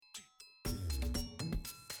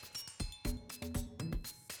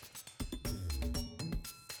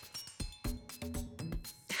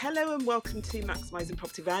Hello and welcome to Maximising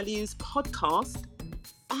Property Values podcast.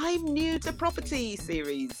 I'm new to property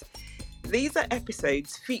series. These are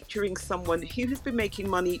episodes featuring someone who has been making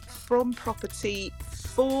money from property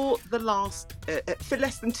for less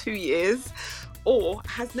than 2 years, or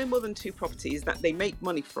has no more than 2 properties that they make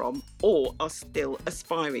money from, or are still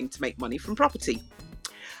aspiring to make money from property.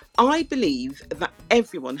 I believe that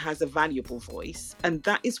everyone has a valuable voice, and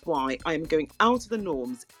that is why I am going out of the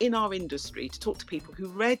norms in our industry to talk to people who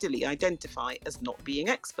readily identify as not being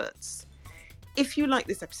experts. If you like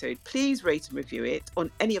this episode, please rate and review it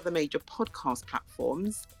on any of the major podcast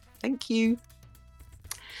platforms. Thank you.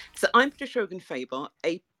 So I'm Patricia Faber,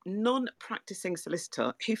 a non-practicing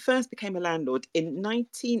solicitor who first became a landlord in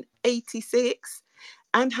 1986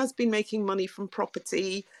 and has been making money from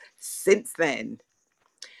property since then.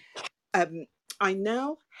 I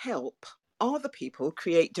now help other people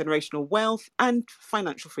create generational wealth and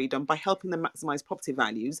financial freedom by helping them maximize property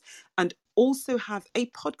values, and also have a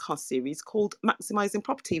podcast series called Maximizing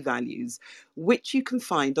Property Values, which you can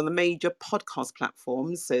find on the major podcast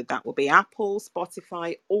platforms. So that will be Apple,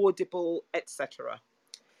 Spotify, Audible, etc.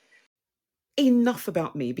 Enough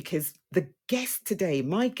about me, because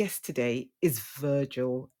my guest today is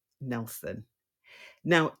Virgil Nelson.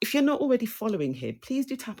 Now, if you're not already following him, please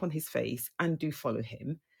do tap on his face and do follow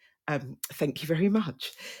him. Thank you very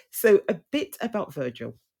much. So, a bit about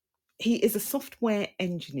Virgil. He is a software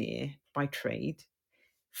engineer by trade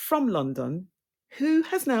from London, who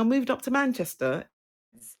has now moved up to Manchester,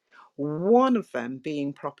 one of them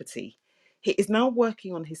being property. He is now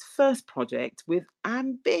working on his first project with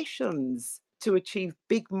ambitions to achieve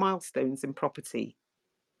big milestones in property.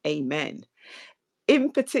 Amen.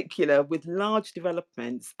 In particular, with large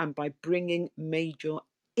developments and by bringing major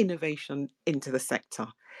innovation into the sector.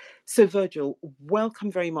 So, Virgil, welcome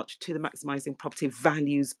very much to the Maximising Property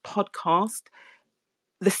Values podcast,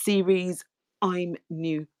 the series I'm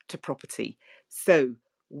New to Property. So,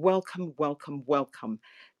 welcome, welcome, welcome.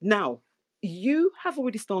 Now, you have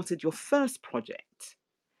already started your first project,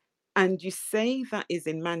 and you say that is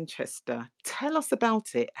in Manchester. Tell us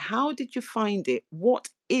about it. How did you find it? What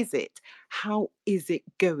is it? How is it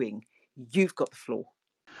going? You've got the floor.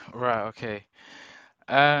 Right, okay.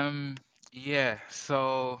 Um, yeah,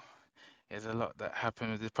 so there's a lot that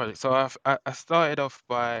happened with this project. So I started off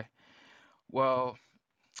by, well,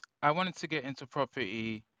 I wanted to get into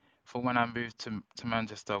property for when I moved to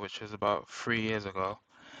Manchester, which was about 3 years ago.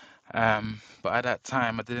 But at that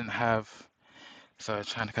time I didn't have, sorry,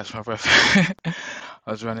 trying to catch my breath.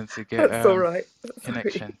 I was running to get That's all right. Sorry.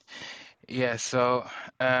 connection. Yeah, so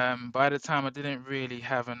by the time I didn't really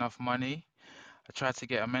have enough money, I tried to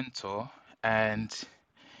get a mentor, and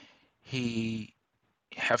he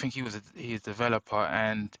I think he's a developer,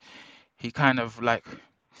 and he kind of like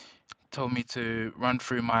told me to run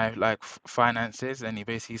through my like finances, and he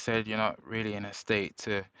basically said you're not really in a state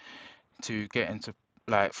to get into,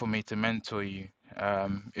 like, for me to mentor you.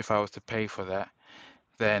 If I was to pay for that,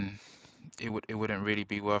 then it wouldn't really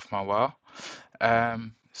be worth my while.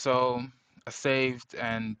 So I saved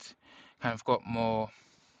and kind of got more.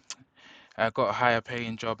 I got a higher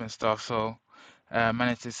paying job and stuff, so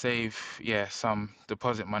managed to save, yeah, some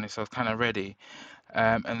deposit money, so I was kind of ready.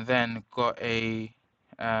 And then got a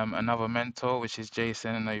another mentor, which is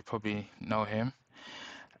Jason. I know you probably know him.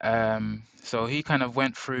 So he kind of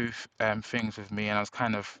went through things with me, and I was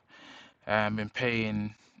kind of been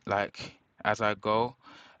paying like as I go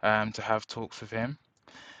to have talks with him.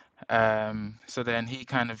 So then he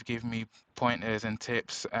kind of gave me pointers and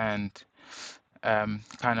tips, and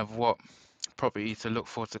kind of what property to look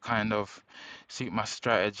for to kind of suit my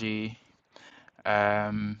strategy,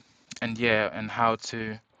 um, and yeah, and how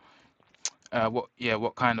to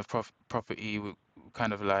what kind of property would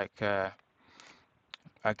kind of like,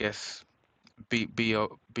 I guess, be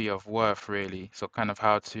of worth really. So kind of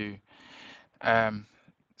how to um,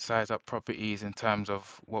 size up properties in terms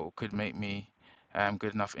of what could make me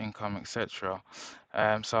good enough income, etc.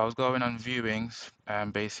 So I was going on viewings,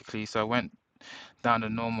 basically. So I went down the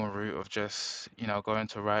normal route of just, going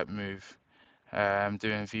to Rightmove,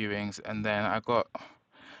 doing viewings, and then I got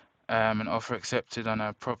an offer accepted on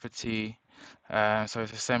a property. So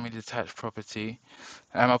it's a semi-detached property.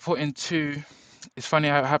 I put in two. It's funny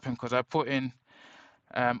how it happened, because I put in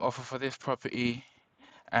offer for this property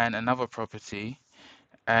and another property,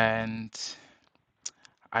 and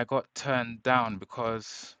I got turned down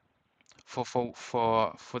because for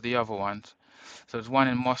the other ones. So there's one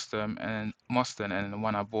in Moston and the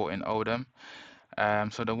one I bought in Oldham.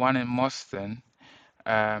 So the one in Moston,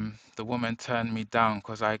 the woman turned me down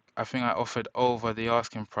because I think I offered over the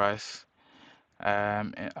asking price.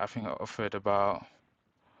 I think I offered about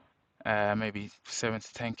maybe 7 to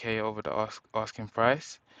 10K over the asking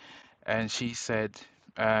price. And she said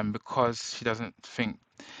because she doesn't think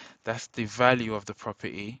that's the value of the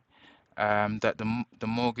property, that the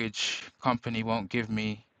mortgage company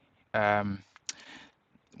um,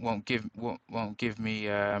 won't give me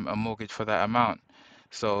a mortgage for that amount.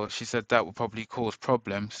 So she said that would probably cause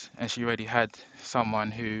problems, and she already had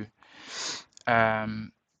someone who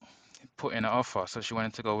um, put in an offer, so she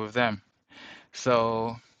wanted to go with them.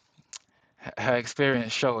 So her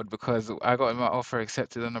experience showed, because I got my offer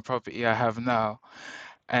accepted on the property I have now,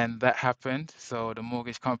 and that happened. So the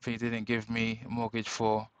mortgage company didn't give me a mortgage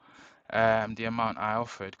for the amount I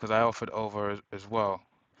offered, because I offered over as well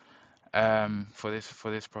for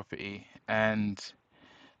this property, and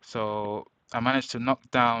so I managed to knock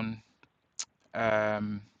down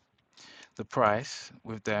um, the price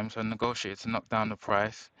with them. So I negotiated to knock down the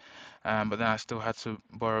price, but then I still had to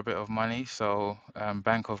borrow a bit of money. So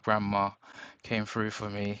Bank of Grandma came through for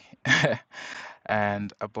me,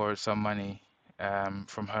 and I borrowed some money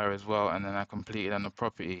from her as well, and then I completed on the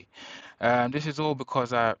property. This is all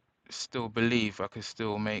because I still believe I could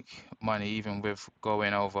still make money even with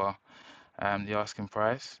going over the asking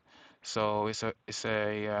price. So it's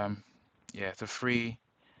a three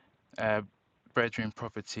uh, bedroom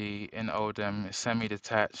property in Oldham. It's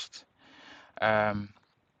semi-detached. Um,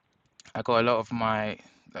 I got a lot of my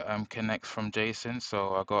connects from Jason,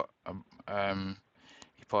 so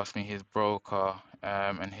he passed me his broker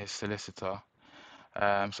and his solicitor.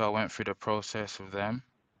 So I went through the process with them.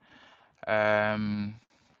 Um,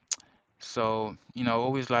 so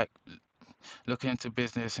always like looking into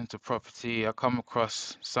business, into property. I come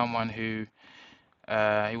across someone who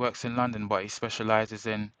he works in London, but he specializes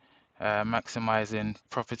in maximizing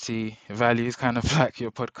property values, kind of like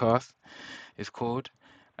your podcast is called.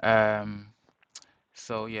 Um,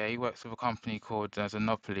 so yeah, he works with a company called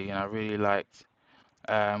Zanopoly, and I really liked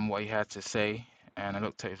what he had to say. And I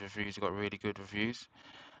looked at his reviews; he got really good reviews.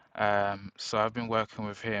 So I've been working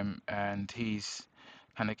with him, and he's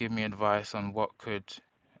kind of given me advice on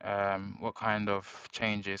what kind of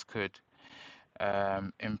changes could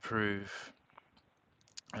improve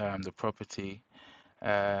the property,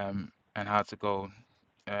 and how to go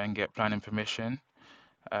and get planning permission.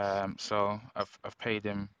 So I've paid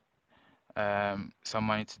him some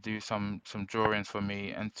money to do some drawings for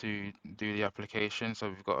me and to do the application. So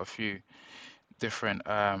we've got a few different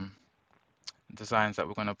designs that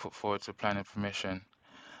we're going to put forward to planning permission.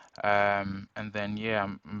 And then yeah,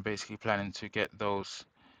 I'm basically planning to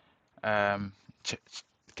um, ch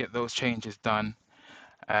get those changes done.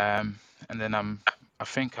 Um, and then I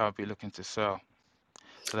think I'll be looking to sell.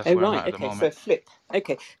 So that's Oh where I'm right, at the okay. So moment. flip.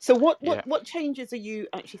 Okay. So what what Yeah. what changes are you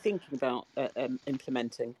actually thinking about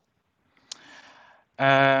implementing?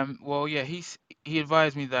 Well, yeah, he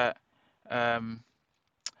advised me that um,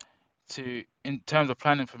 in terms of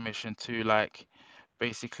planning permission, to like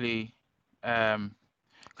basically um,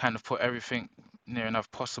 kind of put everything near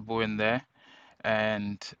enough possible in there.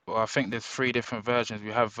 And well, I think there's three different versions.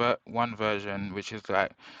 We have one version which is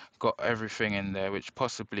like got everything in there, which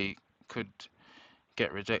possibly could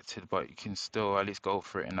get rejected, but you can still at least go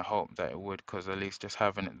for it in the hope that it would, because at least just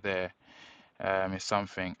having it there is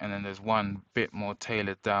something. And then there's one bit more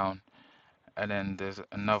tailored down, and then there's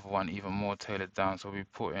another one even more tailored down. So we're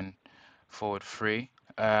putting forward three.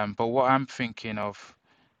 But what I'm thinking of,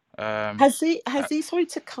 um, Has uh, he, sorry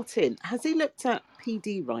to cut in, has he looked at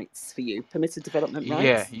PD rights for you, permitted development yeah,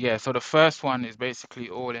 rights? yeah. So the first one is basically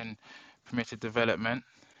all in permitted development,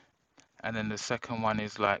 and then the second one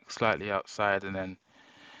is like slightly outside, and then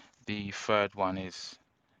the third one is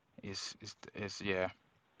yeah,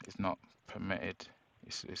 is not permitted.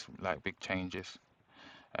 It's like big changes.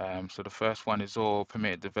 So the first one is all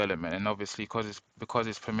permitted development, and obviously because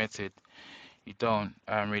it's permitted, you don't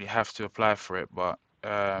really have to apply for it, but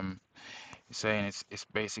it's saying it's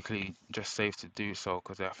basically just safe to do so,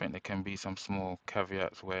 because I think there can be some small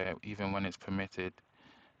caveats where even when it's permitted,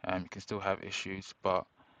 you can still have issues. But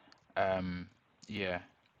um, yeah,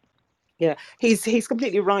 Yeah, he's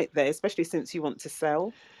completely right there, especially since you want to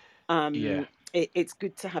sell. yeah, It's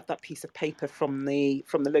good to have that piece of paper from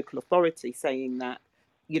the local authority saying that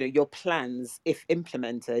your plans, if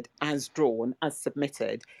implemented as drawn, as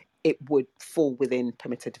submitted, it would fall within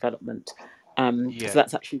permitted development. So yeah,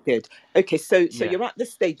 that's actually good. Okay, so yeah, you're at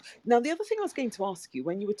this stage now. The other thing I was going to ask you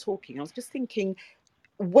when you were talking, I was just thinking,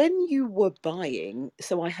 when you were buying,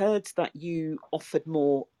 so I heard that you offered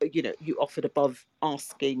more, you offered above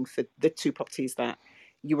asking for the two properties that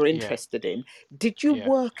you were yeah, interested in. Did you yeah.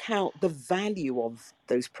 work out the value of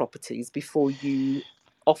those properties before you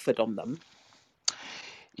offered on them?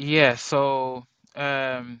 Yeah, so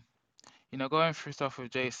um, going through stuff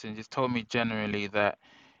with Jason just told me generally that,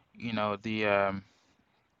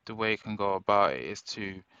 the way you can go about it is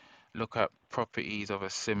to look at properties of a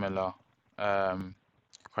similar um,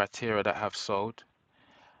 criteria that have sold,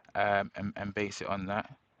 and base it on that.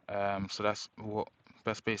 So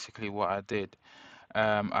that's basically what I did.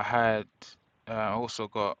 I had also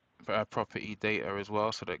got property data as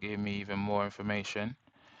well, so that gave me even more information.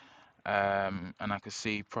 And I could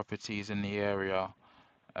see properties in the area,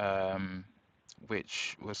 um,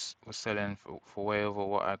 which was selling for way over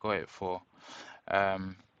what I got it for.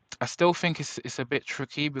 Um, I still think it's a bit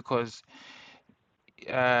tricky because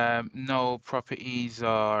no properties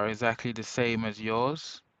are exactly the same as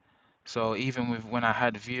yours. So even with when I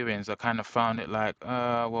had viewings, I kind of found it like,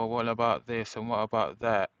 well, what about this and what about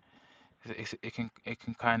that? It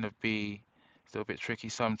can kind of be a little bit tricky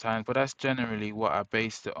sometimes, but that's generally what I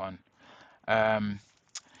based it on. Um,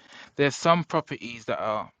 there's some properties that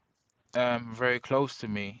are very close to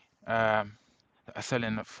me, that are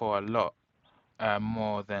selling it for a lot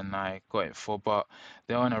more than I got it for, but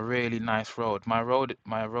they're on a really nice road. My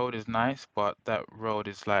road is nice, but that road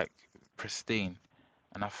is like pristine,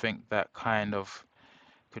 and I think that kind of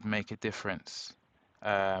could make a difference.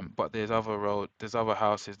 But there's other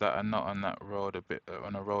houses that are not on that road,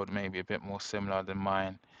 on a road maybe a bit more similar than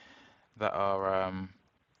mine, that are,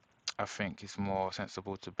 I think it's more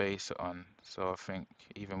sensible to base it on. So I think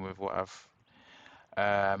even with what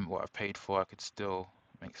I've paid for, I could still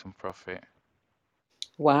make some profit.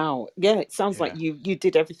 Wow. Yeah, it sounds like Yeah. you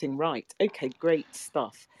did everything right. Okay, great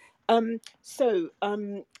stuff.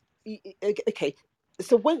 Okay.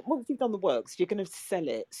 So once you've done the works, you're going to sell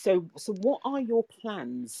it. So what are your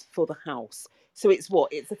plans for the house? So it's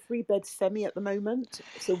what? It's a three-bed semi at the moment.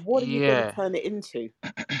 So what are you going to Yeah. turn it into?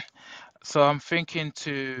 So I'm thinking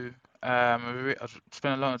to I've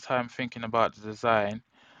spent a lot of time thinking about the design.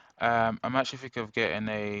 I'm actually thinking of getting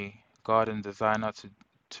a garden designer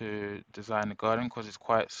to design the garden because it's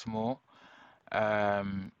quite small.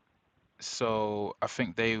 Um, so I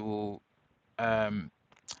think they will. Um,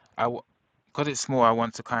 because it's small, I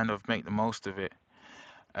want to kind of make the most of it.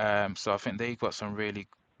 So I think they got some really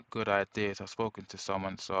good ideas. I've spoken to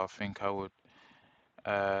someone, so I think I would,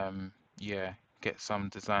 yeah, get some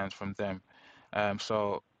designs from them.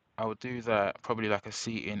 So I would do that, probably like a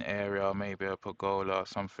seating area, maybe a pergola or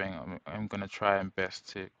something. I'm gonna try and best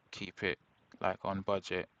to keep it like on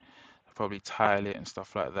budget. Probably tile it and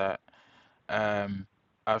stuff like that. Um,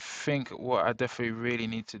 I think what I definitely really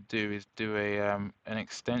need to do is do an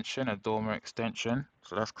extension, a dormer extension.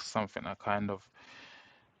 So that's something I kind of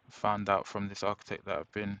found out from this architect that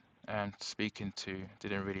I've been speaking to.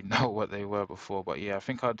 Didn't really know what they were before, but yeah, I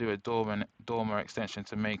think I'll do a dormer extension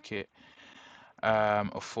to make it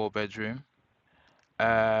a four-bedroom.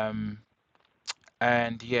 Um,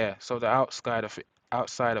 and yeah, so the outside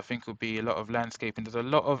I think would be a lot of landscaping. There's a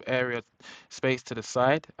lot of area space to the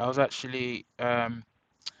side. I was actually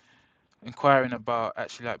inquiring about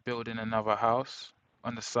actually like building another house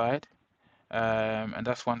on the side. And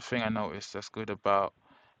that's one thing I noticed that's good about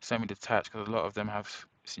semi-detached because a lot of them have,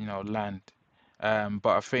 land.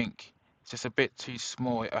 But I think it's just a bit too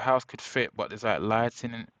small. A house could fit, but there's like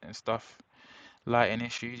lighting and stuff, lighting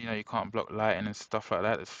issues. You can't block lighting and stuff like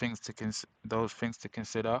that. There's those things to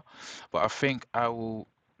consider. But I think I will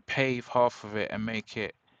pave half of it and make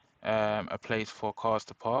it a place for cars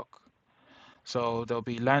to park. So there'll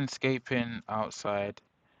be landscaping outside,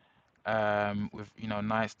 with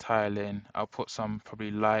nice tiling. I'll put some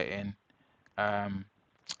probably lighting um,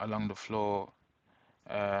 along the floor,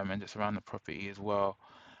 and just around the property as well.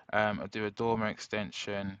 I'll do a dormer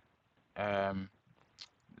extension, um,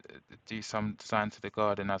 do some design to the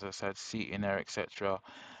garden, as I said, seating there, etc.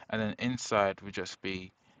 And then inside would just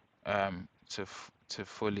be to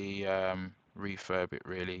fully refurb it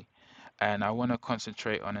really. And I want to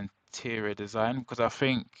concentrate on interior design because I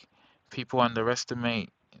think people underestimate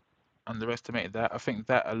that. I think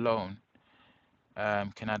that alone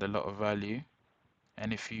can add a lot of value.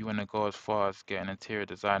 And if you want to go as far as get an interior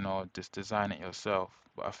designer or just design it yourself,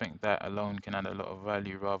 but I think that alone can add a lot of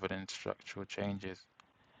value rather than structural changes.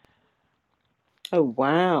 Oh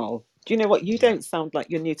wow. Do you know what? You Yeah. don't sound like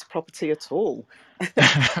you're new to property at all.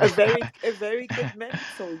 A very good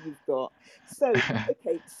mentor you've got. So,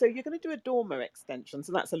 okay, so you're going to do a dormer extension,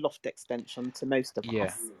 so that's a loft extension to most of Yeah,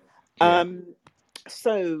 us. yeah. Um,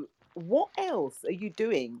 so what else are you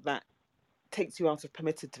doing that takes you out of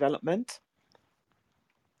permitted development?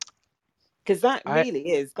 Because I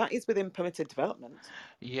that is within permitted development.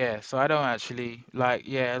 yeah, so I don't actually like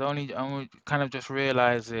yeah, I'm kind of just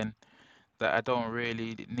realizing that I don't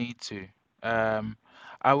really need to. Um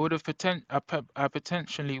I would have I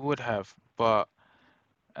potentially would have. But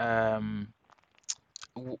um,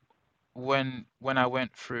 w when I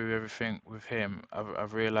went through everything with him,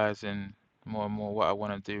 I've realizing more and more what I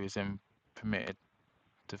want to do is in permitted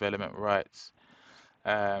development rights.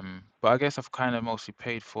 But I guess I've kind of mostly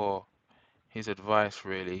paid for his advice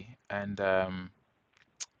really, and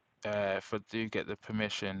if I do get the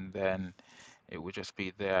permission, then it would just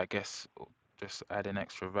be there, I guess, just adding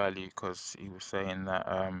extra value because he was saying that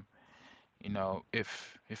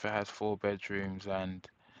if it has 4 bedrooms and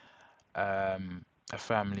a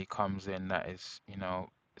family comes in that is,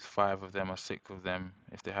 it's 5 of them or 6 of them,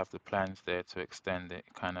 if they have the plans there to extend it,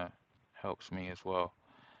 kind of helps me as well.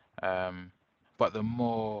 Um, but the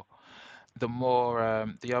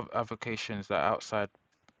other applications that outside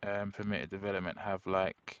permitted development have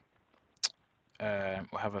like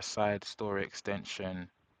have a side story extension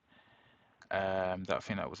that I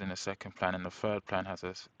think that was in the second plan, and the third plan has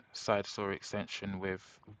a side story extension with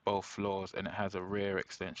both floors, and it has a rear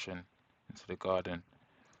extension into the garden.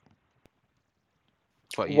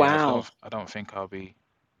 But yeah, Wow. I don't think I'll be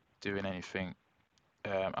doing anything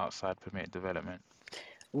outside permitted development.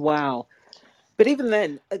 Wow. But even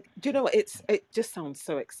then, do you know what? It just sounds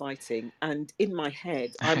so exciting, and in my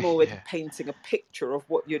head, I'm already Yeah, painting a picture of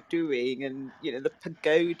what you're doing, and the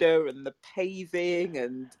pagoda and the paving,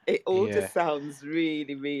 and it all yeah, just sounds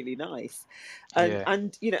really, really nice. And yeah,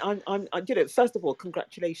 first of all,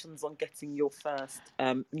 congratulations on getting your first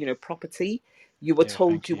property. You were yeah. told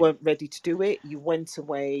Thank you you. weren't ready to do it. You went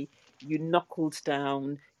away. You knuckled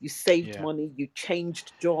down. You saved Yeah, money. You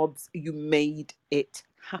changed jobs. You made it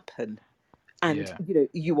happen, and yeah,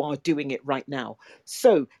 you are doing it right now.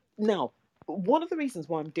 So now, one of the reasons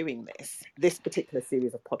why I'm doing this particular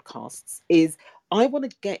series of podcasts is I want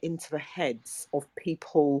to get into the heads of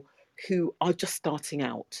people who are just starting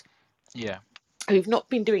out, yeah, who've not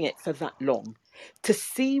been doing it for that long, to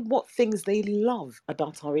see what things they love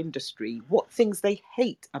about our industry, what things they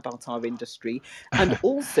hate about our industry, and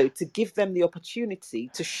also to give them the opportunity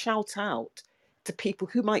to shout out to people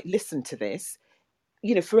who might listen to this,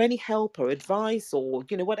 for any help or advice, or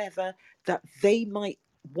whatever that they might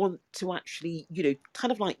want to actually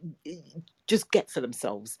kind of like just get for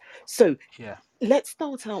themselves. So yeah, let's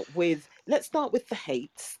start with the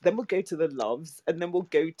hates, then we'll go to the loves, and then we'll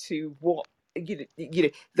go to what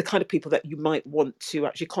the kind of people that you might want to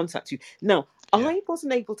actually contact you. Now, yeah, I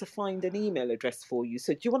wasn't able to find an email address for you,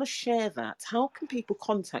 so do you want to share that? How can people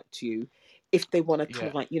contact you if they want to kind yeah.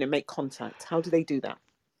 of like make contact? How do they do that?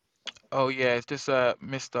 Oh yeah, it's just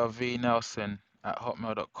Mr. V Nelson at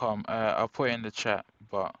hotmail.com. I'll put it in the chat,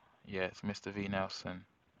 but yeah, it's Mr. V Nelson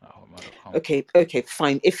at hotmail.com. Okay, okay,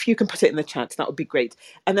 fine. If you can put it in the chat, that would be great.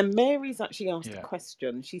 And then Mary's actually asked a Yeah.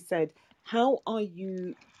 question. She said, "How are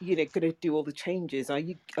you, going to do all the changes? Are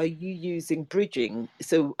you using bridging?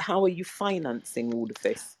 So how are you financing all of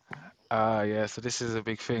this?" Yeah, so this is a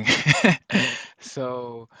big thing.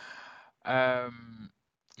 So, um,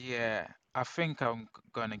 yeah, I think I'm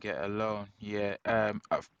gonna get a loan. Yeah,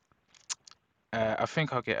 I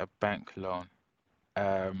think I'll get a bank loan.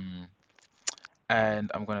 Um,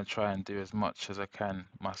 and I'm gonna try and do as much as I can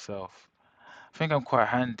myself. I think I'm quite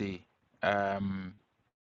handy. Um,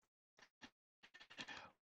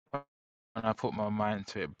 when I put my mind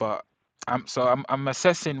to it, but I'm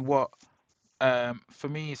assessing what. For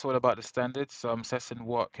me, it's all about the standards. So I'm assessing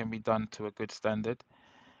what can be done to a good standard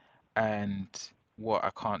and what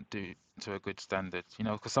I can't do to a good standard.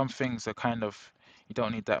 Because some things are kind of you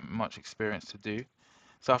don't need that much experience to do.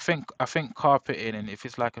 So I think carpeting, and if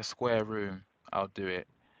it's like a square room, I'll do it.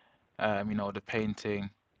 The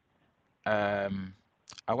painting. Um,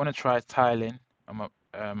 I want to try tiling. I'm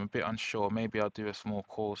a bit unsure. Maybe I'll do a small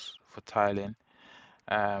course for tiling.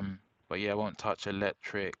 Um, but yeah, I won't touch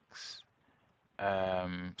electrics.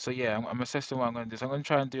 So yeah, I'm assessing what I'm going to do. So I'm going to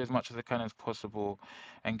try and do as much as I can as possible,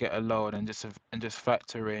 and get a loan, and just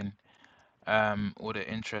factor in all the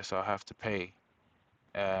interest I'll have to pay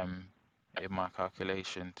um, in my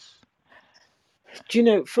calculations. Do you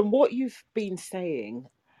know, from what you've been saying,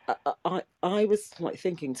 I was like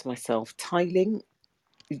thinking to myself, tiling.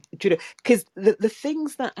 Do you know? Because the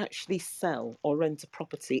things that actually sell or rent a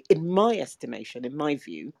property, in my estimation, in my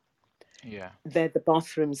view, Yeah, they're the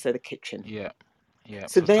bathrooms, they're the kitchen. yeah, yeah. So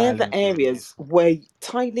So they're the tiling's really areas useful. where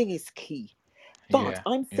tiling is key. But Yeah,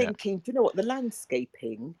 I'm yeah, thinking, do you know what? The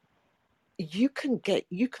landscaping,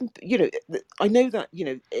 I know that,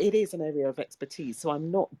 it is an area of expertise. So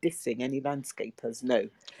I'm not dissing any landscapers, no.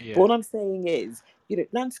 But yeah, what I'm saying is,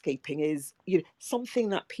 landscaping is, something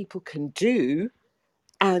that people can do,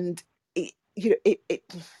 and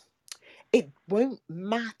it won't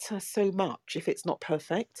matter so much if it's not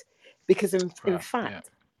perfect, because in right, yeah, fact,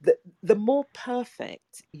 the more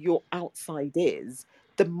perfect your outside is,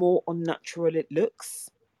 the more unnatural it looks.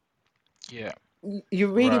 Yeah.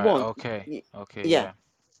 You really Right. want, Okay. Okay. yeah. Yeah.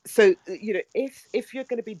 So if you're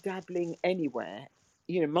going to be dabbling anywhere,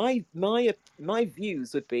 my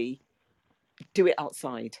views would be, do it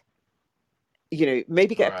outside.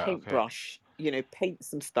 Maybe get a Right. Okay. paintbrush, paint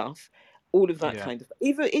some stuff, all of that Yeah. kind of,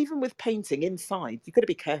 even with painting inside, you've got to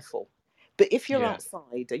be careful. But if you're Yeah.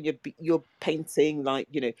 outside and you're painting, like,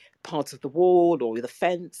 part of the wall or the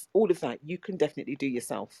fence, all of that you can definitely do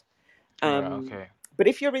yourself. Right. um Okay. but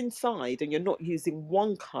if you're inside and you're not using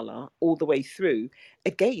one color all the way through,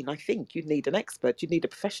 again, I think you'd need an expert, you'd need a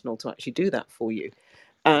professional to actually do that for you.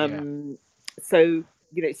 Yeah. um so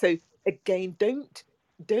so again, don't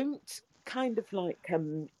kind of like,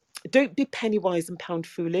 don't be penny wise and pound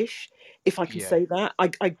foolish, if I can Yeah. say that.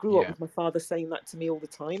 I grew up Yeah. with my father saying that to me all the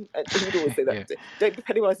time, and he would always say that, Yeah. don't be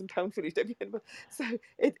penny wise and pound foolish, don't be penny wise. So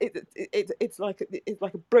it's like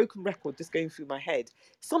a broken record just going through my head.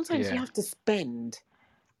 Sometimes you Yeah. have to spend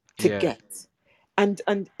to Yeah. get. And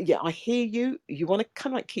yeah, I hear you. You want to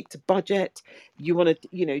kind of like keep to budget. You want to,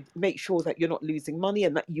 make sure that you're not losing money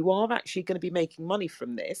and that you are actually going to be making money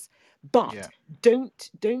from this. But Yeah. don't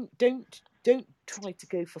try to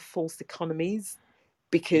go for false economies,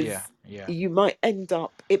 Yeah. because Yeah. it might end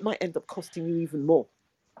up costing you even more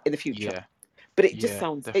in the future. Yeah. But Yeah.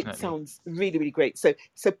 it Definitely. sounds really, really great. So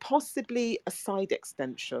possibly a side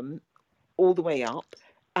extension all the way up,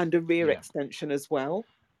 and a rear Yeah. extension as well.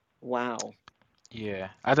 Wow. Yeah.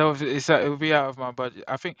 I don't. It would be out of my budget.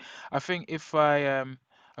 I think if I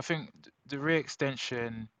think the rear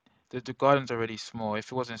extension, the garden's already small.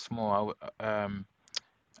 If it wasn't small,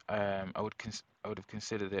 I would have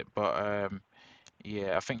considered it. But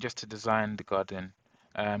yeah, I think just to design the garden,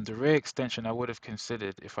 the rear extension I would have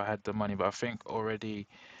considered if I had the money. But I think already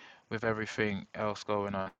with everything else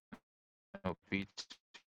going on, it would be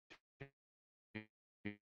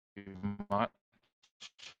too much.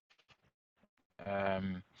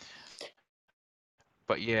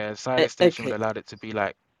 But yeah, side extension would Okay. allowed it to be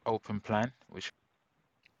like open plan, which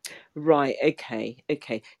Right. Okay.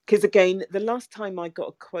 Okay. Because again, the last time I got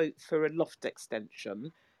a quote for a loft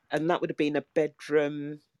extension, and that would have been a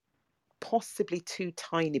bedroom, possibly two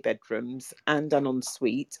tiny bedrooms and an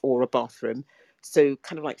ensuite or a bathroom. So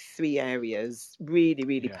kind of like three areas, really,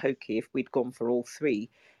 really yeah, pokey if we'd gone for all three.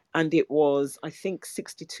 And it was, I think,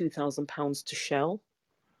 £62,000 to shell.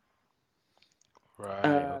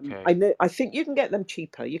 right, I okay, know. I think you can get them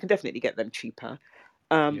cheaper. You can definitely get them cheaper.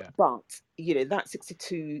 yeah, But that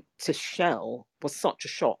 62 to shell was such a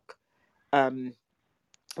shock. Um,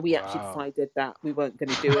 we actually wow, decided that we weren't going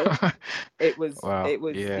to do it. It was. wow, It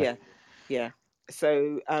was. yeah, Yeah. Yeah.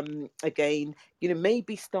 So again,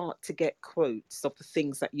 maybe start to get quotes of the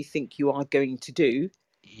things that you think you are going to do,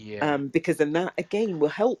 yeah, because then that again will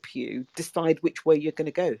help you decide which way you're going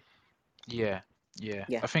to go. yeah, yeah.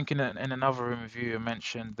 Yeah. I think in another room review you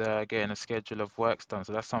mentioned getting a schedule of works done,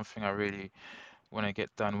 so that's something I really want to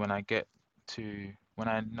get done. When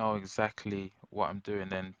I know exactly what I'm doing,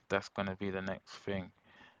 then that's gonna be the next thing,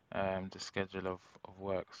 the schedule of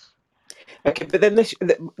works. Okay, but then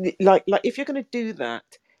like if you're going to do that,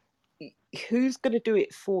 who's going to do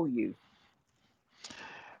it for you?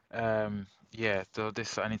 Yeah, so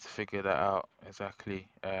this I need to figure that out exactly.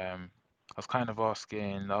 I was kind of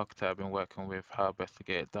asking the architect I've been working with how best to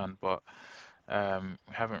get it done, but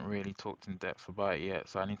we haven't really talked in depth about it yet.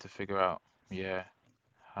 So I need to figure out, yeah,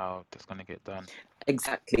 how that's gonna get done.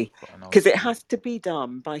 Exactly. Got an Because it OC. has to be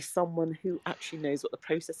done by someone who actually knows what the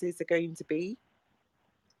processes are going to be.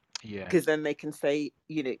 Yeah, Because then they can say,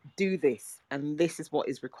 do this, and this is what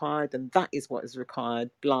is required, and that is what is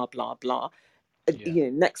required, blah, blah, blah. yeah,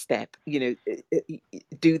 Next step,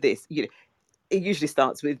 do this. It usually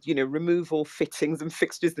starts with, remove all fittings and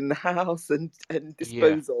fixtures in the house, and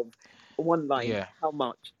yeah, dispose of one line, yeah, how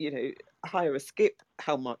much, hire a skip,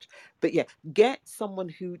 how much. But yeah, get someone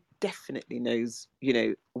who definitely knows,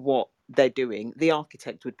 what they're doing. The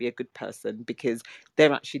architect would be a good person, because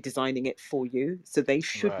they're actually designing it for you, so they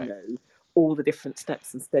should right, know all the different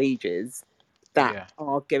steps and stages that yeah,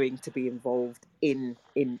 are going to be involved in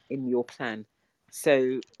your plan.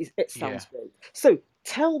 So it yeah. sounds great. So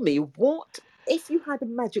tell me, what if you had a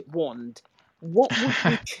magic wand? What would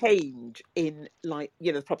you change in, like,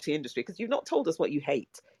 the property industry? Because you've not told us what you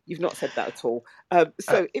hate. You've not said that at all. Uh,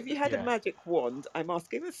 So if you had a yeah. magic wand, I'm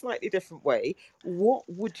asking a slightly different way. What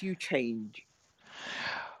would you change?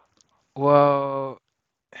 Well,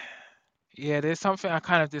 yeah, there's something I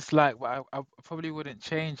kind of dislike, but I probably wouldn't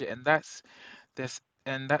change it, and that's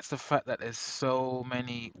the fact that there's so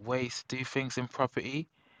many ways to do things in property.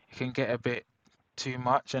 It can get a bit too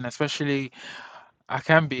much, and especially I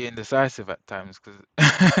can be indecisive at times because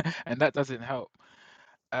and that doesn't help.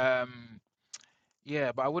 Um,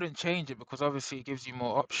 yeah, but I wouldn't change it because obviously it gives you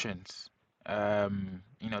more options.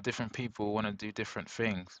 Different people want to do different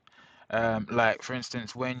things. Like for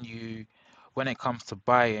instance, when it comes to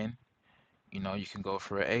buying, you can go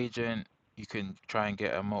for an agent, you can try and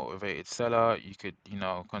get a motivated seller, you could,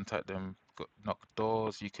 contact them, knock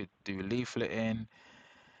doors, you could do leafleting,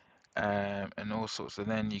 and all sorts. And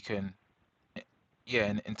then you can, eh,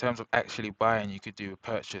 yeah, in terms of actually buying, you could do a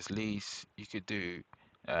purchase lease, you could do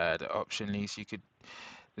the option lease,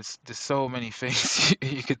 there's so many things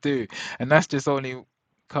you could do, and that's just only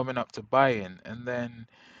coming up to buying,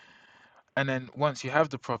 and then once you have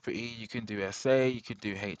the property, you can do SA, you can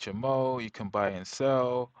do HMO, you can buy and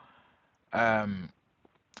sell. Um,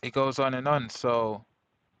 it goes on and on. So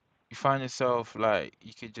you find yourself like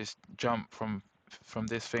you could just jump from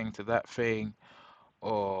this thing to that thing,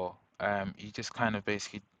 or you just kind of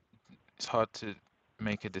basically it's hard to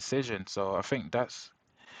make a decision. So I think that's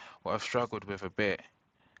what I've struggled with a bit.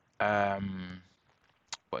 Um,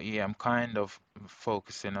 but yeah, I'm kind of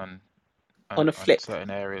focusing On a on flip.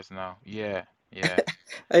 certain areas now. Yeah, yeah,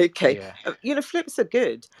 Okay. yeah, Flips are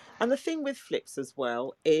good. And the thing with flips as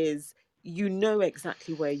well is you know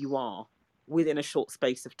exactly where you are within a short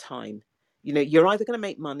space of time. You're either going to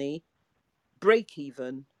make money, break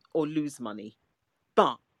even, or lose money.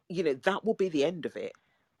 But, that will be the end of it.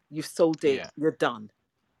 You've sold it, yeah, you're done.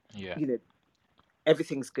 yeah, You know,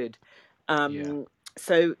 everything's good. yeah,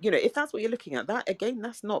 So, if that's what you're looking at, that again,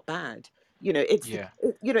 that's not bad. yeah,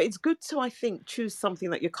 It's good to, I think, choose something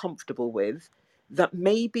that you're comfortable with, that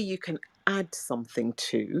maybe you can add something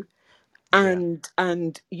to, yeah,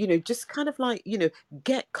 and just kind of like,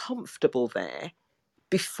 get comfortable there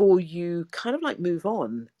before you kind of like move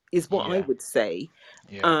on, is what I yeah, would say.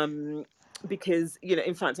 yeah, um because,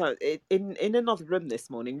 in fact, in another room this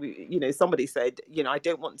morning, somebody said, I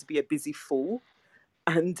don't want to be a busy fool.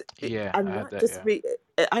 and yeah. I and had that that. just Yeah,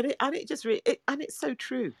 and it just and it's so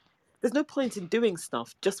true. There's no point in doing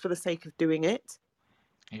stuff just for the sake of doing it.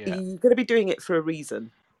 yeah, You're going to be doing it for a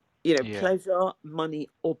reason, yeah, pleasure, money,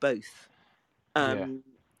 or both. yeah, um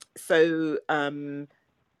so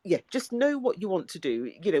yeah, just know what you want to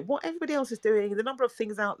do. What everybody else is doing, the number of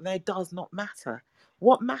things out there, does not matter.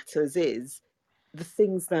 What matters is the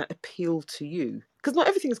things that appeal to you, because not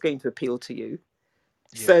everything's going to appeal to you.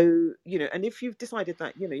 yeah, So, and if you've decided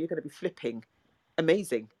that, you're going to be flipping,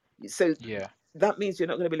 amazing. So yeah, that means you're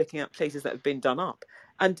not going to be looking at places that have been done up.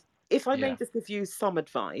 And if I may yeah, just give you some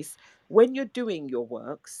advice, when you're doing your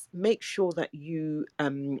works, make sure that you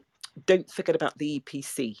don't forget about the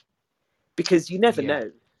EPC, because you never yeah,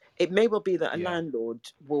 know. It may well be that a yeah, landlord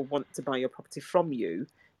will want to buy your property from you.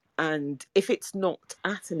 And if it's not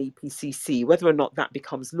at an EPCC, whether or not that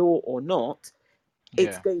becomes law or not,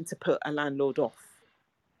 it's yeah, going to put a landlord off,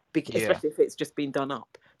 yeah, especially if it's just been done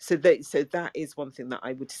up. So that is one thing that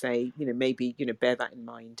I would say, maybe, bear that in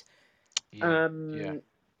mind. yeah, yeah, Um,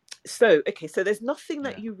 so okay, so there's nothing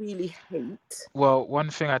that yeah. you really hate. Well, one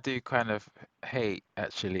thing I do kind of hate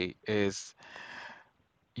actually is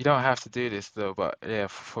you don't have to do this though, but yeah,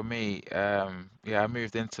 for me, yeah, I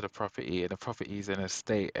moved into the property and the property's in a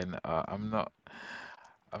state, and I'm not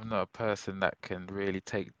a person that can really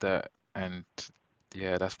take dirt, and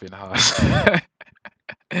yeah, that's been hard.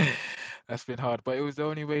 That's been hard, but it was the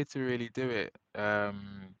only way to really do it.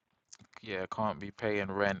 Yeah, can't be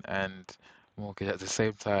paying rent and mortgage at the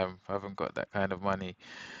same time. I haven't got that kind of money.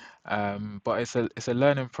 But it's a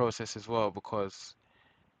learning process as well because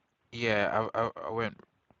yeah,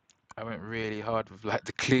 I went really hard with like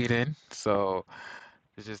the cleaning. So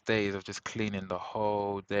there's just days of just cleaning the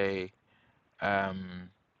whole day. Um,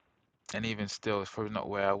 and even still, it's probably not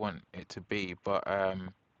where I want it to be. But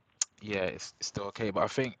yeah, it's still okay. But I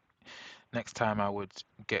think next time I would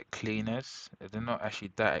get cleaners. They're not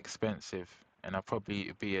actually that expensive, and I'll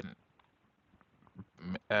probably be in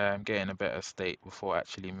getting a better state before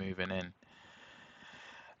actually moving in.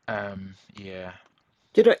 Yeah,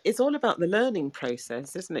 It's all about the learning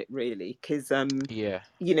process, isn't it, really? Because yeah,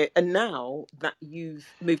 and now that you've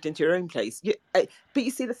moved into your own place, but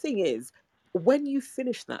you see, the thing is, when you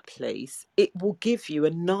finish that place, it will give you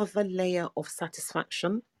another layer of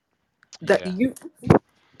satisfaction, that yeah, you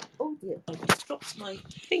oh dear, I just dropped my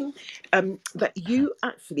thing. That you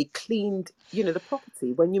actually cleaned, the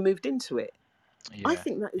property when you moved into it. I yeah,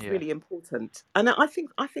 think that is yeah, really important, and I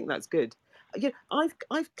think that's good.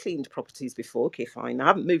 I've cleaned properties before. Okay, fine. I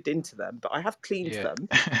haven't moved into them, but I have cleaned yeah, them.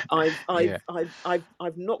 I've yeah,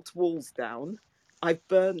 I've knocked walls down. I've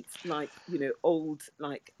burnt, like, old,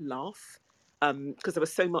 like, lath. because there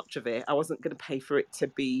was so much of it. I wasn't going to pay for it to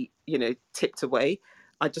be, tipped away.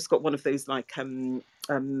 I just got one of those like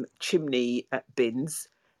chimney bins,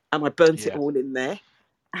 and I burnt it Yeah. all in there.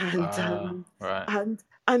 And Right.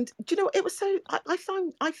 do you know what? It was so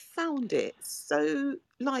I found it so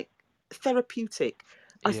like therapeutic.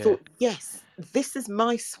 I Yeah. thought, yes, this is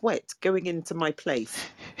my sweat going into my place.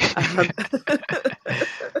 Um,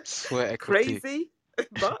 Sweat equity. crazy,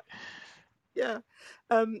 but yeah.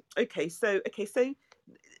 Okay, so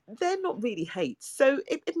they're not really hate. So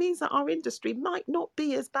it means that our industry might not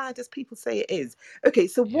be as bad as people say it is. Okay,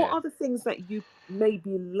 so what Yeah. are the things that you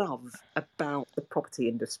maybe love about the property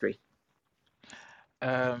industry?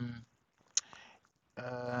 Um,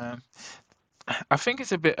 um, I think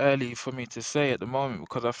it's a bit early for me to say at the moment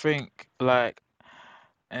because I think like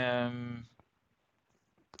um,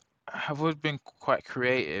 I've always been quite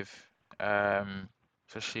creative, um,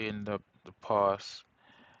 especially in the past.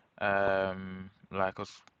 Like I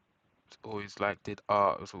was always like did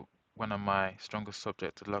art. It was one of my strongest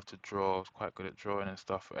subjects. I love to draw. I was quite good at drawing and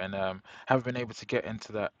stuff, and haven't been able to get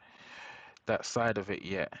into that side of it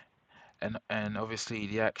yet. And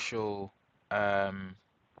obviously um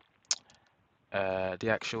the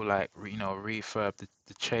actual like refurb the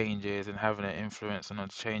changes and having an influence on the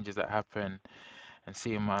changes that happen and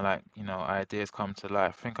seeing my like ideas come to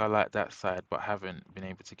life. I think I like that side, but haven't been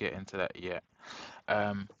able to get into that yet.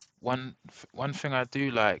 Um, one thing I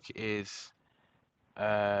do like is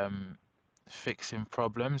um, fixing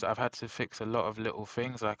problems. I've had to fix a lot of little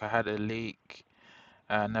things. Like I had a leak.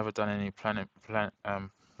 Never done any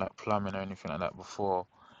like plumbing or anything like that before.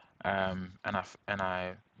 And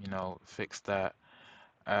I fixed that.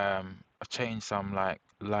 I changed some like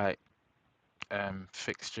light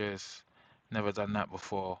fixtures. Never done that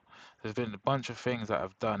before. There's been a bunch of things that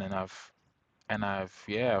I've done, and I've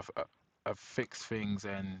yeah, I've fixed things,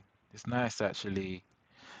 and it's nice to actually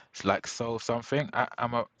like solve something.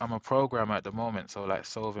 I'm a programmer at the moment, so like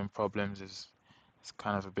solving problems is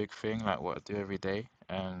kind of a big thing, like what I do every day,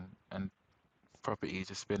 and property has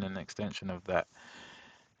just been an extension of that.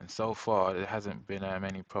 And so far, there hasn't been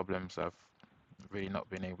many problems I've really not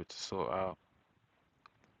been able to sort out.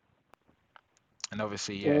 And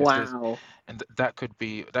obviously, yeah, if there's Wow. and that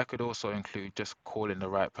could also include just calling the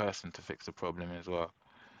right person to fix the problem as well.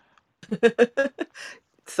 Yeah.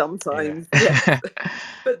 Sometimes, yes.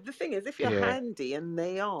 But the thing is, if you're Yeah. handy and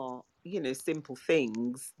they are, simple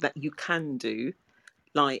things that you can do,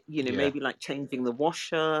 like Yeah. maybe like changing the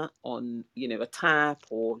washer on a tap,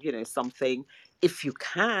 or something, if you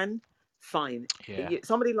can, fine. Yeah.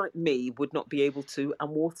 Somebody like me would not be able to, and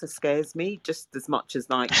water scares me just as much as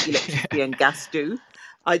like electricity and gas do.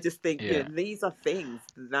 I just think Yeah. these are things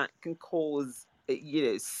that can cause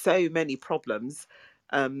so many problems.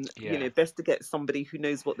 Yeah. Best to get somebody who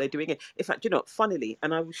knows what they're doing. In fact, funnily,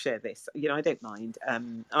 and I will share this. I don't mind.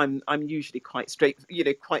 I'm usually quite straight,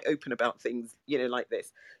 quite open about things, like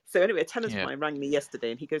this. So anyway, a tenant of Yeah. mine rang me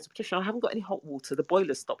yesterday, and he goes, "Patricia, I haven't got any hot water. The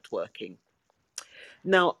boiler stopped working."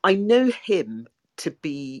 Now I know him to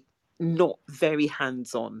be not very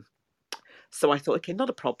hands-on, so I thought, okay, not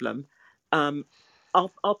a problem. Um, I'll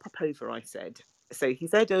pop over, I said. So he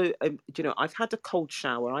said, "Oh, I've had a cold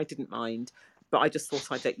shower. I didn't mind, but I just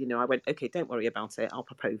thought I'd let you know." I went, "Okay, don't worry about it. I'll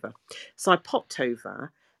pop over." So I popped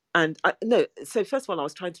over, and no. So first of all, I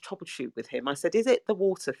was trying to troubleshoot with him. I said, "Is it the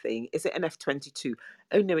water thing? Is it an F22?"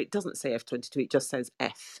 "Oh no, it doesn't say F22. It just says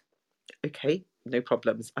F." Okay, no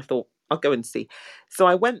problems. I thought I'll go and see. So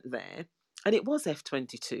I went there, and it was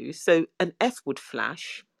F22. So an F would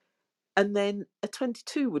flash, and then a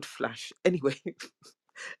 22 would flash. Anyway,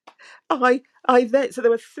 I then, so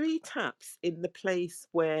there were three taps in the place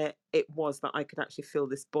where it was that I could actually fill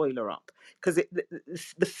this boiler up, because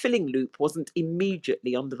the filling loop wasn't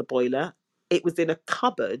immediately under the boiler. It was in a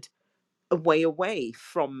cupboard away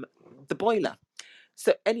from the boiler.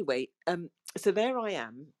 So anyway, so there I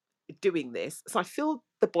am doing this. So I filled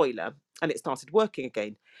the boiler and it started working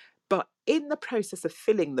again. But in the process of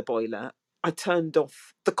filling the boiler, I turned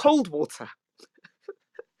off the cold water.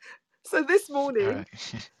 So this morning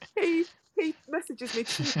Right. he he messages me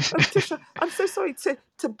to say, "Oh, Patricia, I'm so sorry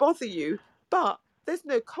to bother you, but there's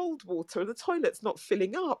no cold water and the toilet's not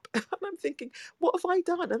filling up." And I'm thinking, what have I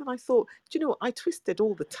done? And then I thought, do you know what? I twisted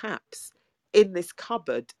all the taps in this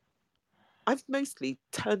cupboard. I've mostly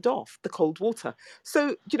turned off the cold water.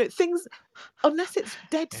 So, things, unless it's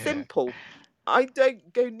dead Yeah. simple, I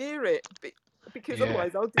don't go near it, because Yeah.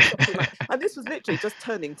 otherwise I'll do something like, and this was literally just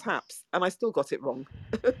turning taps and I still got it wrong.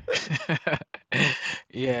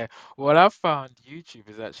 Yeah. What I've found YouTube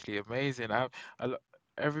is actually amazing. I lo-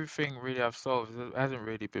 everything really I've solved hasn't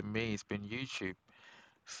really been me, it's been YouTube.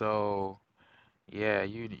 So. Yeah,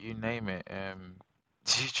 you name it.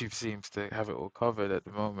 YouTube seems to have it all covered at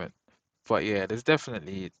the moment. But yeah, there's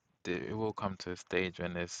definitely it will come to a stage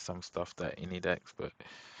when there's some stuff that you need an expert.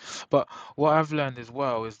 But what I've learned as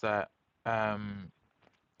well is that um,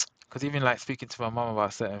 because even like speaking to my mom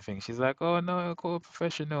about certain things, she's like, "Oh no, call a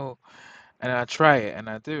professional." And I try it and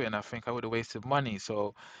I do it, and I think I would have wasted money.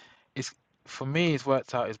 So it's for me, it's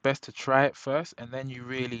worked out. It's best to try it first, and then you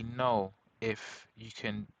really know if you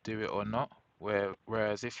can do it or not.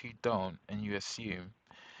 Whereas if you don't and you assume,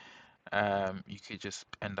 you could just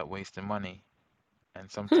end up wasting money.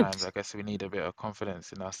 And Hmm. sometimes I guess we need a bit of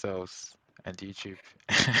confidence in ourselves and YouTube.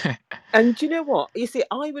 And do you know what? You see,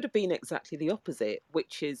 I would have been exactly the opposite,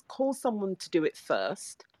 which is call someone to do it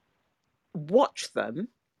first, watch them,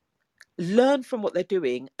 learn from what they're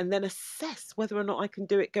doing, and then assess whether or not I can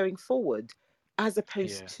do it going forward, as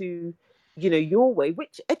opposed Yeah. to, your way,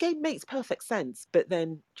 which again makes perfect sense. But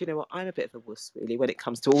then, do you know what? I'm a bit of a wuss, really, when it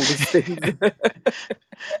comes to all these things.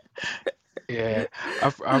 Yeah, I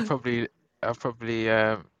probably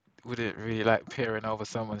wouldn't really like peering over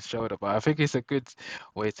someone's shoulder, but I think it's a good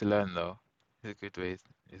way to learn though. It's a good way.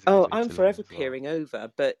 It's a good Oh, way I'm to learn forever as well. peering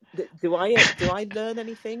over, but do I learn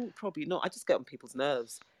anything? Probably not. I just get on people's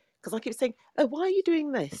nerves because I keep saying, "Oh, why are you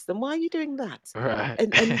doing this? And why are you doing that? Right.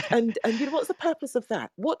 And what's the purpose of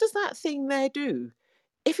that? What does that thing there do?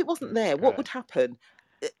 If it wasn't there, what Right. would happen?"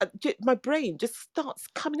 My brain just starts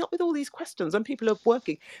coming up with all these questions when people are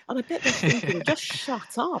working, and I bet they're thinking, "Just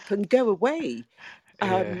shut up and go away."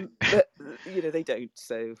 Yeah. But they don't.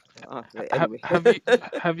 So Ha anyway.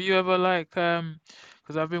 have you ever like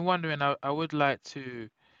because I've been wondering I would like to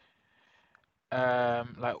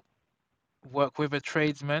like work with a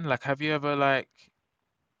tradesman. Like have you ever like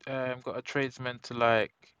got a tradesman to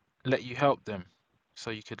like let you help them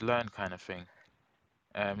so you could learn kind of thing?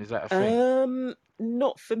 Is that a thing?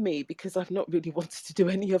 Not for me because I've not really wanted to do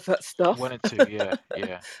any of that stuff. Wanted to, yeah,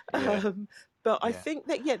 yeah, yeah, um, but I yeah, think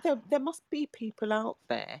that there must be people out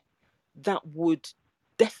there that would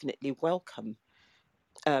definitely welcome.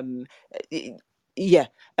 Um, i- yeah.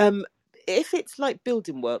 Um, if it's like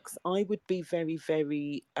building works, I would be very,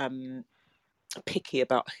 very picky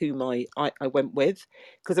about whom I went with,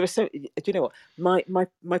 because there are so. Do you know what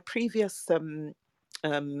my previous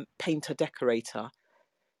painter decorator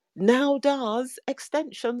now does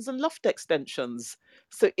extensions and loft extensions.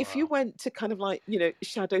 So if you wow, went to kind of like,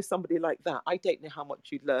 shadow somebody like that, I don't know how much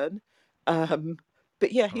you'd learn. Um,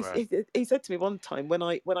 but yeah, all right. he said to me one time when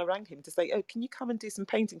I rang him to say, "Oh, can you come and do some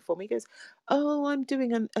painting for me?" He goes, "Oh, I'm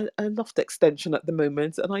doing a loft extension at the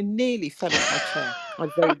moment," and I nearly fell off my chair. I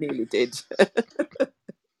very nearly did.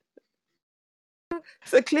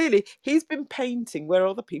 So clearly, he's been painting where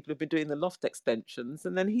other people have been doing the loft extensions,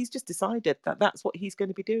 and then he's just decided that that's what he's going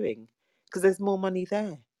to be doing because there's more money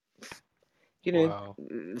there. You Wow,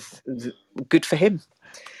 know, good for him.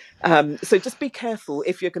 So just be careful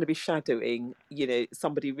if you're going to be shadowing,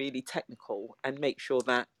 somebody really technical, and make sure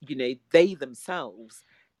that they themselves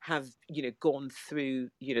have gone through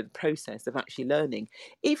the process of actually learning,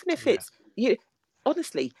 even if yeah, it's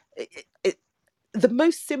honestly. The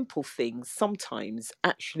most simple things sometimes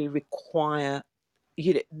actually require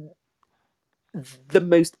you know the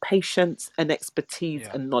most patience and expertise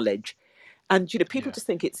yeah, and knowledge, and people yeah, just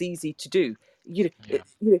think it's easy to do. yeah,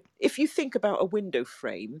 If you think about a window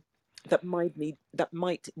frame that might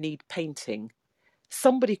need painting,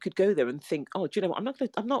 somebody could go there and think, "Oh, do you know what, I'm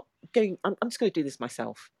just going to do this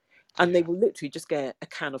myself," and they yeah, will literally just get a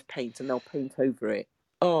can of paint and they'll paint over it.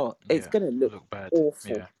 Oh, it's yeah. going to look Look bad. awful.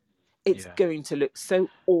 Yeah, It's yeah, going to look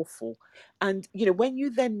so awful. And when you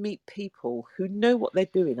then meet people who know what they're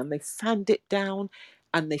doing and they sand it down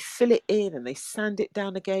and they fill it in and they sand it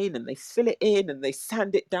down again and they fill it in and they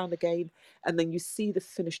sand it down again, and then you see the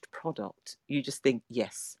finished product, you just think,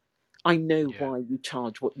 yes, I know yeah, why you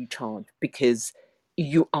charge what you charge, because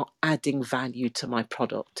you are adding value to my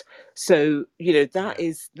product. So yeah, that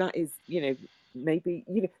is maybe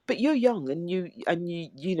but you're young, and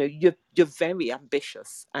you're very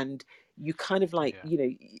ambitious, and you kind of like yeah,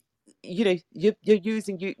 you're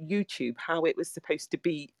using YouTube how it was supposed to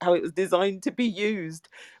be, how it was designed to be used,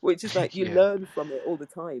 which is like you yeah, learn from it all the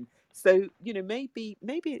time. So maybe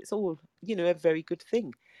it's all a very good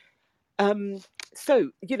thing. um,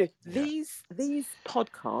 so yeah, these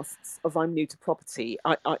podcasts of I'm New to Property,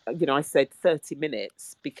 I said 30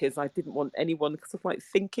 minutes because I didn't want anyone sort of like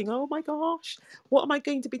thinking, "Oh my gosh, what am I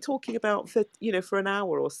going to be talking about for for an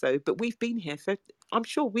hour or so?" But we've been here for, I'm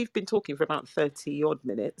sure we've been talking for about 30 odd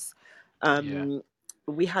minutes. yeah, Um,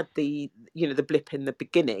 we had the blip in the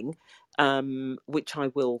beginning, which I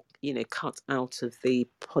will cut out of the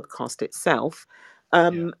podcast itself.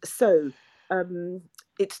 yeah. So. um,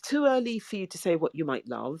 it's too early for you to say what you might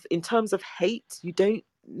love. In terms of hate, you don't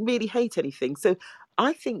really hate anything. So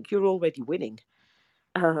I think you're already winning.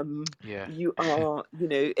 Yeah, You are,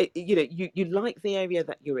 you like the area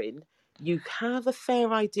that you're in. You have a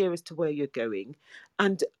fair idea as to where you're going.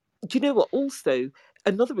 And do you know what? Also,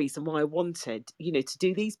 another reason why I wanted, to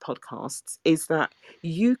do these podcasts is that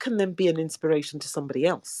you can then be an inspiration to somebody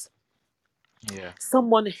else, yeah,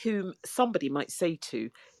 someone whom somebody might say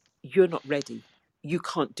to, you're not ready, you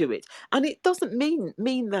can't do it. And it doesn't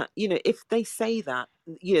mean that, if they say that,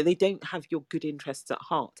 they don't have your good interests at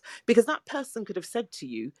heart, because that person could have said to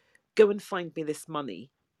you, go and find me this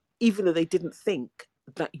money, even though they didn't think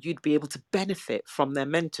that you'd be able to benefit from their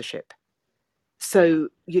mentorship. yeah, So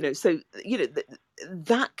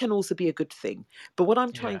that can also be a good thing. But what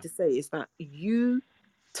I'm trying yeah, to say is that you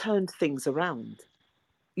turned things around.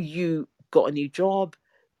 You got a new job,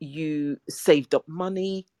 you saved up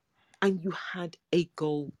money, and you had a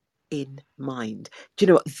goal in mind. Do you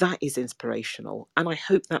know what? That is inspirational. And I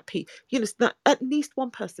hope that that at least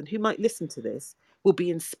one person who might listen to this will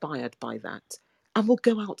be inspired by that and will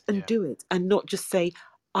go out and yeah, do it and not just say,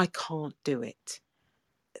 I can't do it.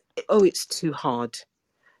 Oh, it's too hard.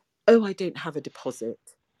 Oh, I don't have a deposit.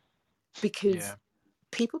 yeah. Because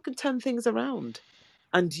people can turn things around.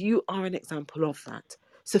 And you are an example of that.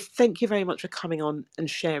 So thank you very much for coming on and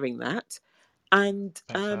sharing that. And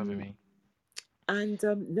Thanks for having me.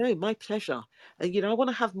 no, my pleasure. I want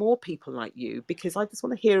to have more people like you, because I just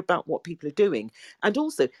want to hear about what people are doing. And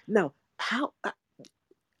also, now, how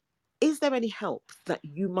is there any help that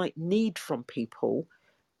you might need from people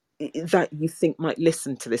that you think might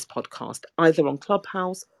listen to this podcast, either on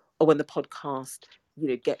Clubhouse or when the podcast,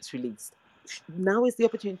 gets released? Now is the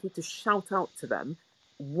opportunity to shout out to them.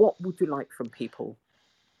 What would you like from people?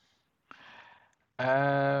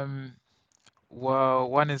 Um, well,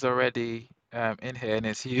 one is already in here, and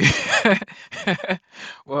it's you.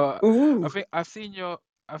 Well, I Ooh, think I've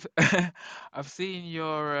I've seen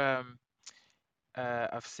your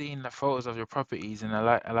I've seen the photos of your properties, and I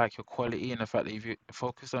like your quality and the fact that you've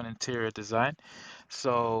focused on interior design.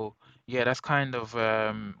 So yeah, that's kind of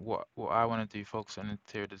what I want to do, focus on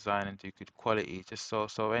interior design and do good quality. Just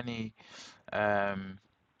so any um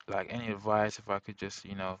like any advice, if I could just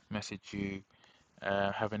message you,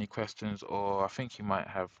 have any questions, or I think you might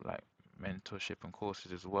have like mentorship and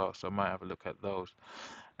courses as well, so I might have a look at those.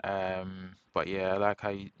 But yeah, I like how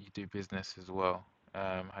you do business as well,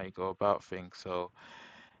 how you go about things. So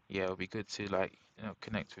yeah, it'll be good to like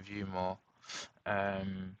connect with you more.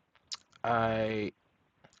 Um, I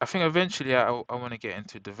I think eventually I want to get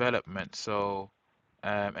into development. So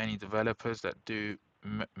any developers that do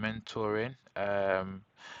mentoring,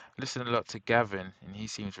 listen a lot to Gavin, and he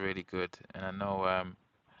seems really good. And I know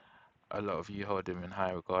a lot of you hold him in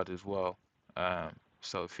high regard as well.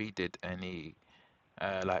 So if he did any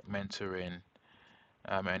like mentoring,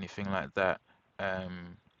 anything like that,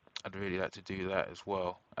 I'd really like to do that as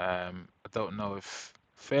well. I don't know if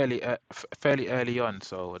fairly early on,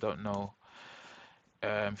 so I don't know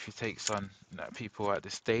if he takes on people at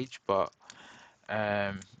this stage, but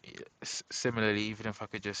similarly, even if I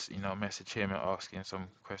could just message him and ask him some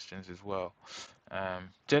questions as well.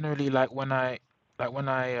 Generally, like when I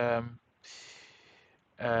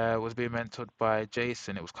was being mentored by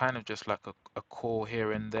Jason, it was kind of just like a call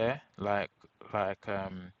here and there, like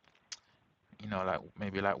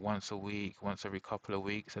maybe like once a week, once every couple of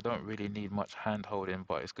weeks. I don't really need much hand holding,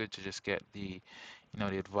 but it's good to just get the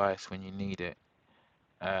advice when you need it.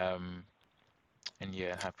 Um, and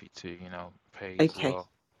yeah, happy to, pay as okay. well.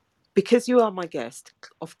 Because you are my guest,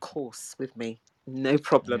 of course, with me, no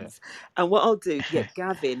Yeah, problems. And what I'll do, yeah,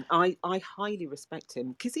 Gavin, I highly respect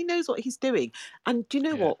him because he knows what he's doing. And do you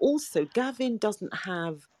know yeah, what? Also, Gavin doesn't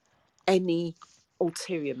have any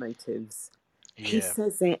ulterior motives. He yeah,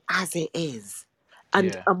 says it as it is.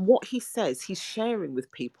 And yeah, and what he says, he's sharing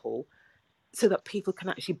with people so that people can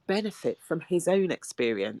actually benefit from his own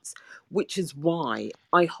experience, which is why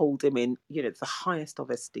I hold him in, the highest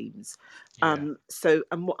of esteems. yeah.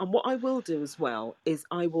 And what I will do as well is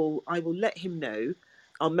I will let him know.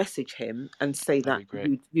 I'll message him and say That'd that be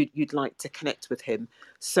great. you'd like to connect with him.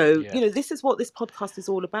 So Yeah, this is what this podcast is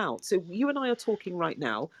all about. So you and I are talking right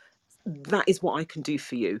now. That is what I can do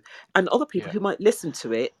for you. And other people yeah, who might listen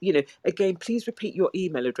to it, again, please repeat your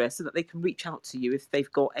email address so that they can reach out to you if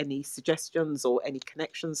they've got any suggestions or any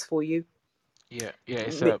connections for you. yeah.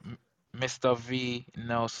 It's Mi- Mr. V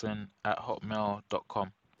Nelson at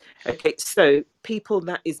hotmail.com. Okay, so people,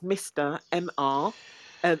 that is Mr. MR,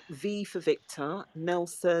 V for Victor,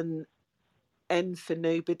 Nelson, N for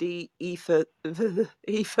nobody, E for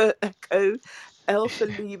E for echo, L for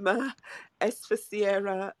Lima, S for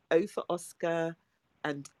Sierra, O for Oscar,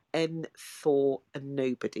 and N for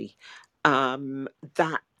nobody.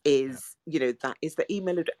 That Yeah. is, that is the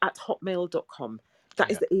email at hotmail.com. That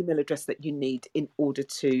is Yeah. the email address that you need in order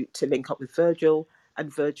to link up with Virgil.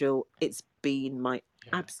 And Virgil, it's been my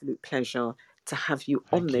Yeah. absolute pleasure to have you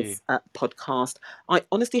on Thank you. this podcast. I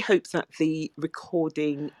honestly hope that the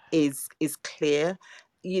recording is clear.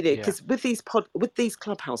 Yeah. Because with these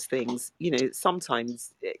Clubhouse things,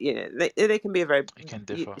 sometimes they can be It can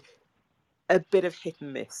differ. a bit of hit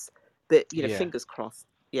and miss. But Yeah. fingers crossed.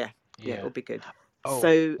 Yeah, yeah, Yeah. it'll be good. Oh,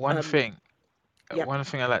 So yeah. one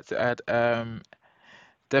thing I like to add,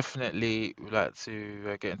 definitely would like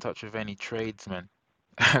to get in touch with any tradesmen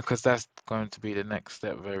because that's going to be the next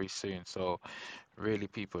step very soon. So really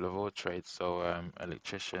people of all trades, so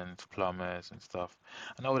electricians, plumbers and stuff.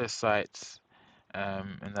 I know there's sites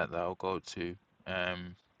and that I'll go to.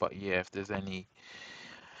 But yeah, if there's any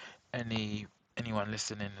anyone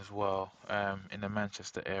listening as well in the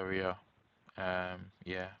Manchester area,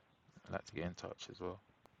 yeah, I'd like to get in touch as well.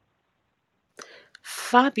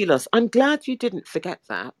 Fabulous. I'm glad you didn't forget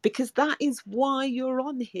that, because that is why you're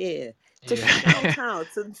on here, to Yeah. shout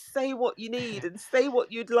out and say what you need and say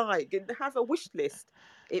what you'd like and have a wish list.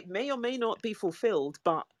 It may or may not be fulfilled,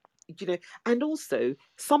 but and also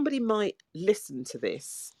somebody might listen to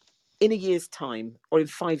this in a year's time or in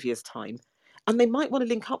 5 years' time, and they might want to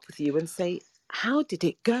link up with you and say, how did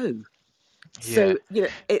it go? Yeah. So,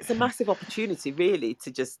 it's a massive opportunity really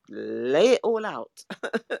to just lay it all out.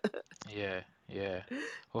 Yeah. Yeah.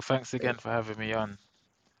 Well, thanks again for having me on.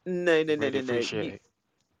 No, no, no, Really no, no. appreciate it.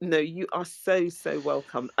 No, you are so, so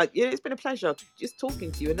welcome. It's been a pleasure just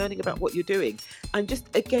talking to you and learning about what you're doing, and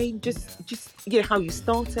just again, Yeah. just how you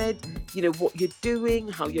started, what you're doing,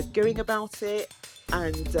 how you're going about it,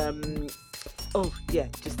 and oh yeah,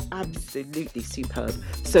 just absolutely superb.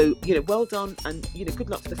 So well done, and good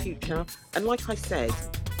luck for the future. And like I said,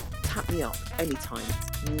 tap me up anytime,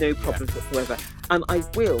 no Yeah. problems whatsoever. And I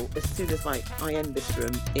will, as soon as I end this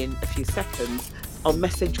room in a few seconds, I'll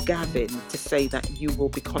message Gavin to say that you will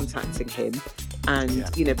be contacting him, and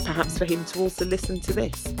Yeah. perhaps for him to also listen to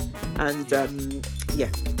this. And Yeah.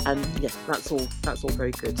 yeah, and yeah, that's all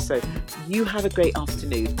very good. So you have a great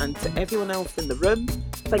afternoon, and to everyone else in the room,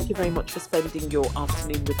 thank you very much for spending your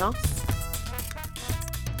afternoon with us.